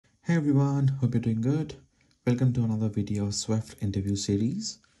Hey everyone, hope you're doing good. Welcome to another video of Swift interview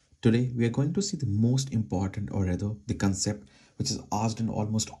series. Today we are going to see the most important, or rather the concept which is asked in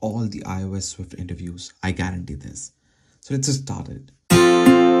almost all the iOS Swift interviews. I guarantee this. So let's just start it.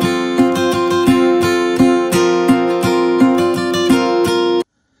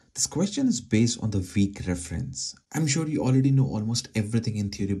 This question is based on the weak reference. I'm sure you already know almost everything in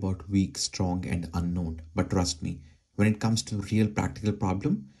theory about weak, strong and unknown. But trust me, when it comes to real practical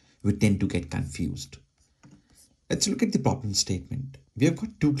problem, we tend to get confused. Let's look at the problem statement. We have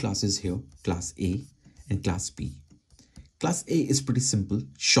got two classes here, class A and class B. Class A is pretty simple,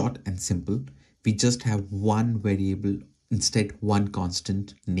 short and simple. We just have one variable, instead one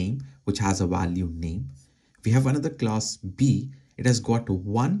constant name, which has a value name. We have another class B. It has got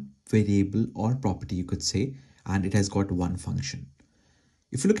one variable or property, you could say, and it has got one function.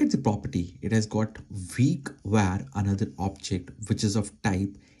 If you look at the property, it has got weak var another object which is of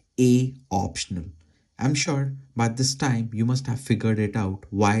type A optional. I'm sure by this time you must have figured it out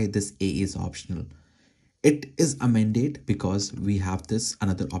why this A is optional. It is amended because we have this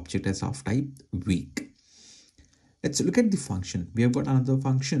another object as of type weak. Let's look at the function. We have got another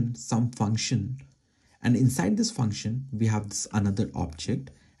function, some function, and inside this function we have this another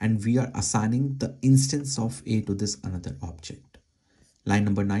object and we are assigning the instance of A to this another object. Line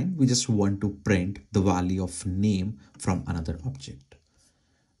number 9, we just want to print the value of name from another object.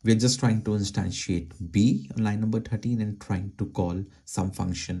 We're just trying to instantiate B on line number 13 and trying to call some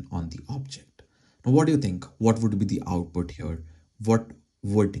function on the object. Now, what do you think? What would be the output here? What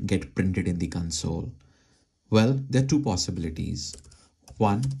would get printed in the console? Well, there are two possibilities.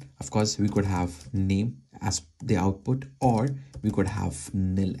 One, of course, we could have name as the output, or we could have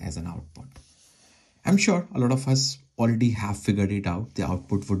nil as an output. I'm sure a lot of us already have figured it out. The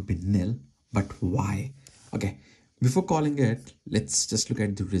output would be nil, but why? Okay, before calling it, let's just look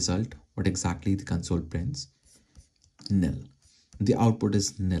at the result. What exactly the console prints? Nil. The output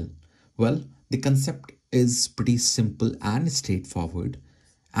is nil. Well, the concept is pretty simple and straightforward.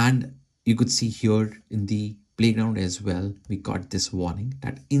 And you could see here in the playground as well, we got this warning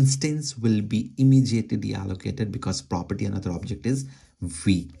that instance will be immediately deallocated because property another object is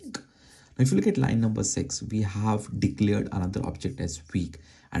weak. Now, if you look at line number 6, we have declared another object as weak.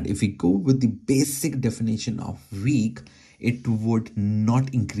 And if we go with the basic definition of weak, it would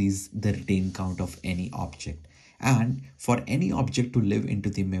not increase the retain count of any object. And for any object to live into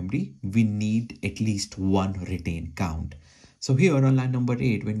the memory, we need at least one retain count. So here on line number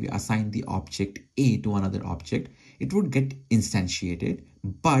 8, when we assign the object A to another object, it would get instantiated,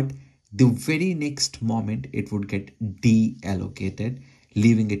 but the very next moment it would get deallocated,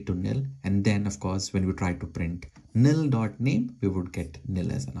 leaving it to nil. And then of course, when we try to print nil.name, we would get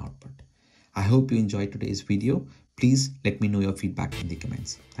nil as an output. I hope you enjoyed today's video. Please let me know your feedback in the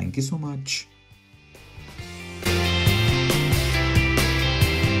comments. Thank you so much.